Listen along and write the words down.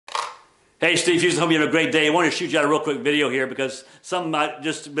Hey, Steve Houston, hope you have a great day. I want to shoot you out a real quick video here because something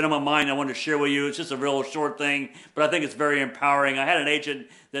just been on my mind I wanted to share with you. It's just a real short thing, but I think it's very empowering. I had an agent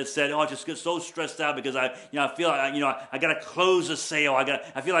that said, "Oh, I just get so stressed out because I feel like I got to close a sale.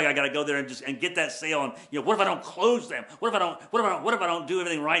 I feel like I got to go there and get that sale. And what if I don't close them? What if I don't do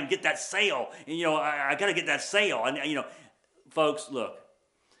everything right and get that sale? And I got to get that sale." And folks, look,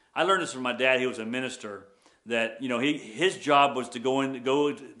 I learned this from my dad. He was a minister. That his job was to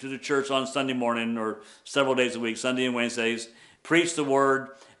go to the church on Sunday morning or several days a week, Sunday and Wednesdays, preach the word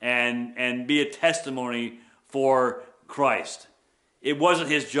and be a testimony for Christ. It wasn't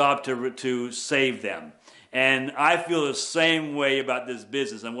his job to save them. And I feel the same way about this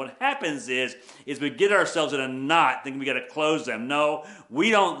business. And what happens is we get ourselves in a knot thinking we got to close them. No, we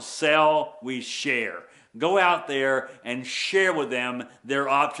don't sell, we share. Go out there and share with them their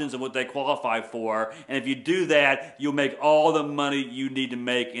options and what they qualify for. And if you do that, you'll make all the money you need to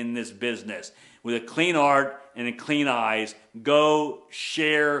make in this business. With a clean heart and a clean eyes, go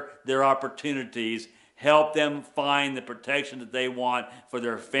share their opportunities. Help them find the protection that they want for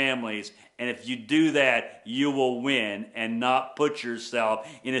their families. And if you do that, you will win and not put yourself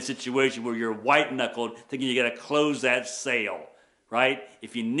in a situation where you're white-knuckled thinking you got to close that sale. Right?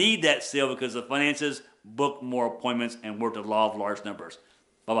 If you need that sale because of finances, book more appointments and work the law of large numbers.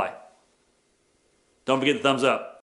 Bye-bye. Don't forget the thumbs up.